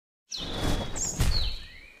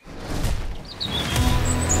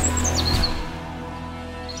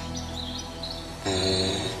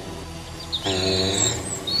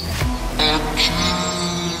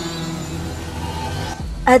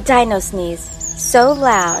A dino sneeze, so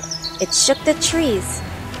loud it shook the trees,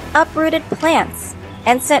 uprooted plants,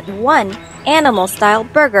 and sent one animal-style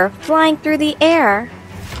burger flying through the air.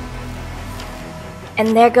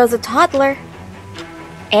 And there goes a toddler.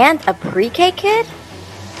 And a pre-K kid?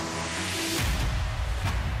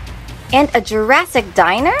 And a Jurassic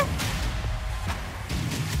Diner?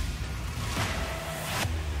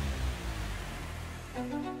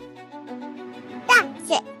 That's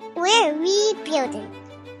it. We're rebuilding.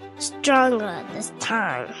 Stronger this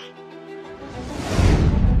time.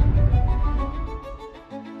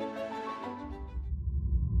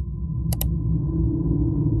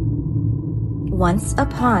 Once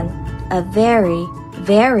upon a very,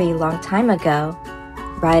 very long time ago,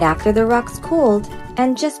 right after the rocks cooled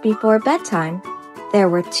and just before bedtime, there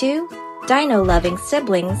were two dino-loving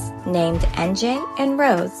siblings named NJ and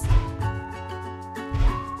Rose.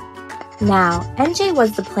 Now, NJ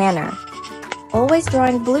was the planner, always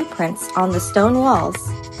drawing blueprints on the stone walls.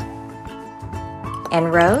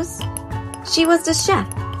 And Rose? She was the chef,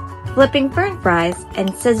 flipping fern fries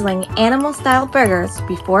and sizzling animal-style burgers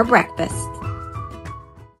before breakfast.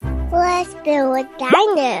 Let's build a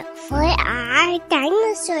diner for our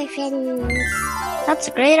dinosaur friends. That's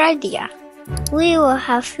a great idea. We will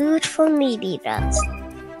have food for meat eaters,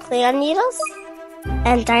 plant eaters,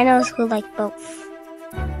 and dinos who like both.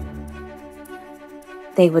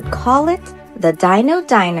 They would call it the Dino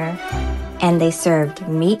Diner, and they served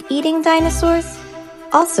meat-eating dinosaurs,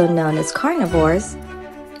 also known as carnivores,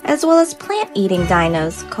 as well as plant-eating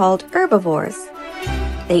dinos called herbivores.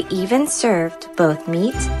 They even served both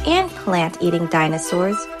meat and plant-eating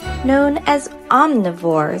dinosaurs known as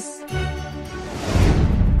omnivores.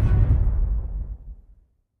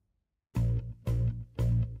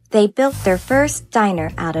 They built their first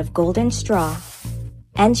diner out of golden straw.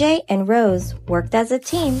 NJ and Rose worked as a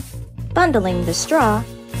team, bundling the straw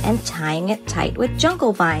and tying it tight with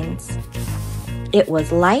jungle vines. It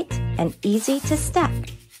was light and easy to step,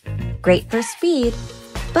 great for speed,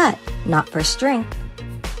 but not for strength.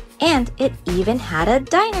 And it even had a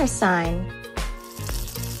diner sign.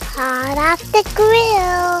 Hot off the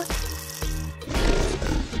grill.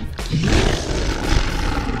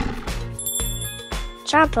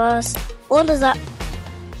 Choppers, what is up?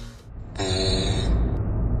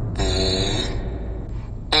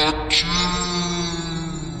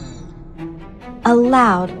 A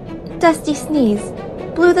loud, dusty sneeze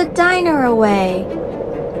blew the diner away.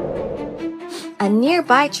 A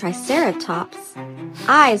nearby triceratops,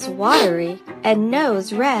 eyes watery and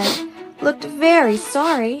nose red, looked very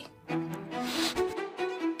sorry.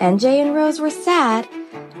 NJ and Rose were sad,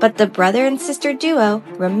 but the brother and sister duo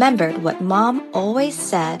remembered what Mom always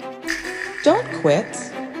said. Don't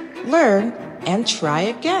quit. Learn and try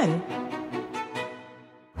again.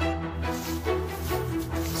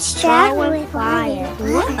 Struggle with fire.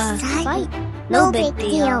 What a sight. No big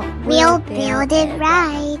deal. We'll build it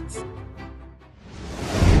right.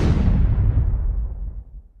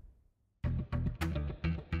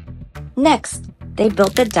 Next, they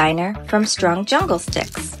built the diner from strong jungle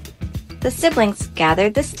sticks. The siblings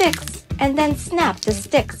gathered the sticks and then snapped the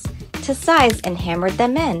sticks to size and hammered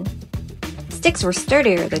them in. Sticks were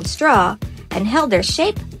sturdier than straw and held their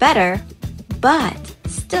shape better, but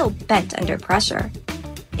still bent under pressure.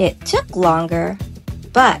 It took longer,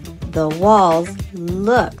 but the walls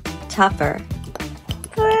looked tougher.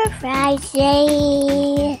 For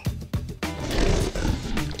Friday.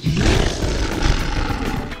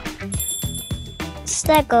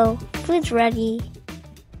 Stego, food's ready.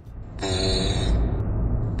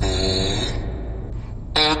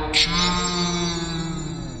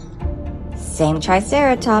 Same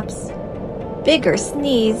triceratops, bigger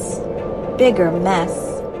sneeze, bigger mess.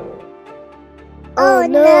 Oh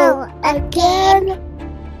no, again?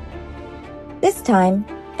 This time,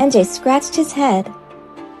 NJ scratched his head.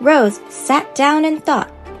 Rose sat down and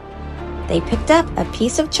thought. They picked up a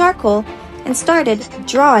piece of charcoal and started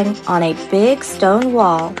drawing on a big stone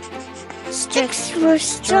wall. Sticks were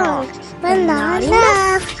strong, but not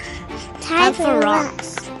enough. Time for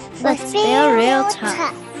rocks. Let's feel real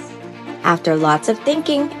tough. After lots of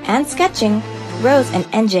thinking and sketching, Rose and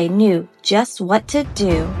NJ knew just what to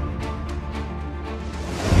do.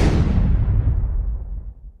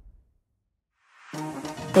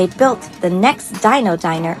 They built the next Dino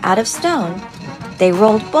Diner out of stone. They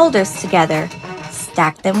rolled boulders together,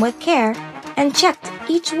 stacked them with care, and checked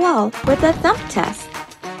each wall with a thump test.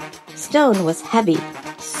 Stone was heavy,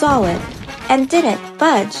 solid and didn't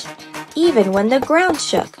budge, even when the ground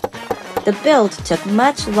shook. The build took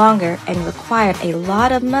much longer and required a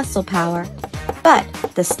lot of muscle power, but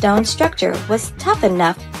the stone structure was tough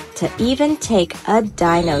enough to even take a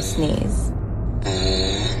dino sneeze.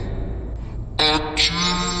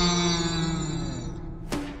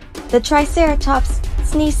 The triceratops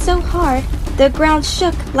sneezed so hard the ground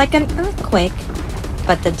shook like an earthquake,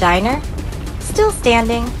 but the diner, still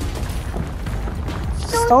standing.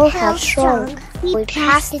 Stone have strong. We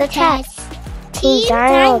passed the test. Team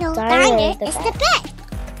Dino Diner is the best.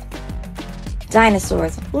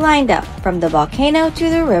 Dinosaurs lined up from the volcano to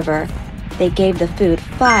the river. They gave the food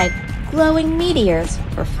 5 glowing meteors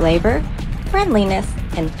for flavor, friendliness,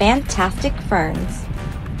 and fantastic ferns.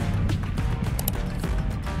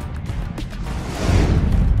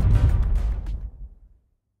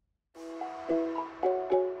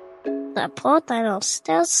 The poor dino's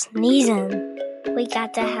still sneezing. We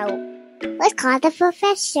got to help. Let's call the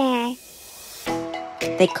professor.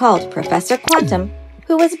 They called Professor Quantum,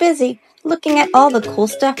 who was busy looking at all the cool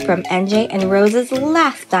stuff from NJ and Rose's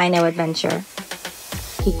last dino adventure.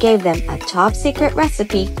 He gave them a top secret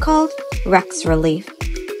recipe called Rex Relief,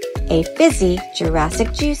 a fizzy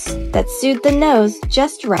Jurassic juice that soothed the nose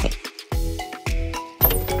just right.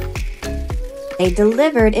 They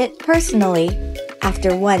delivered it personally.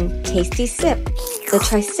 After one tasty sip, the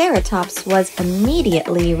Triceratops was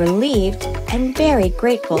immediately relieved and very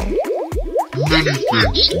grateful. Many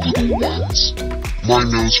thanks, little ones. My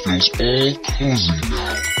nose feels all cozy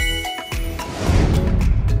now.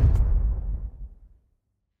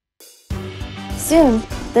 Soon,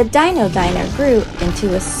 the Dino Diner grew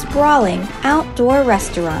into a sprawling outdoor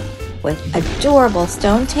restaurant with adorable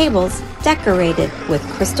stone tables decorated with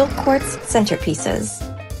crystal quartz centerpieces.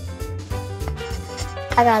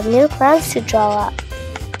 I got new clowns to draw up.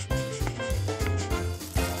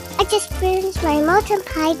 I just finished my molten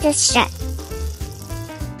pie dessert.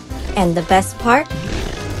 And the best part?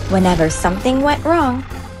 Whenever something went wrong,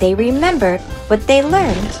 they remembered what they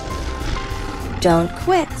learned. Don't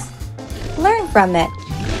quit. Learn from it.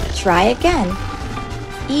 Try again.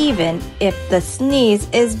 Even if the sneeze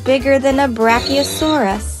is bigger than a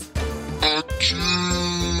brachiosaurus.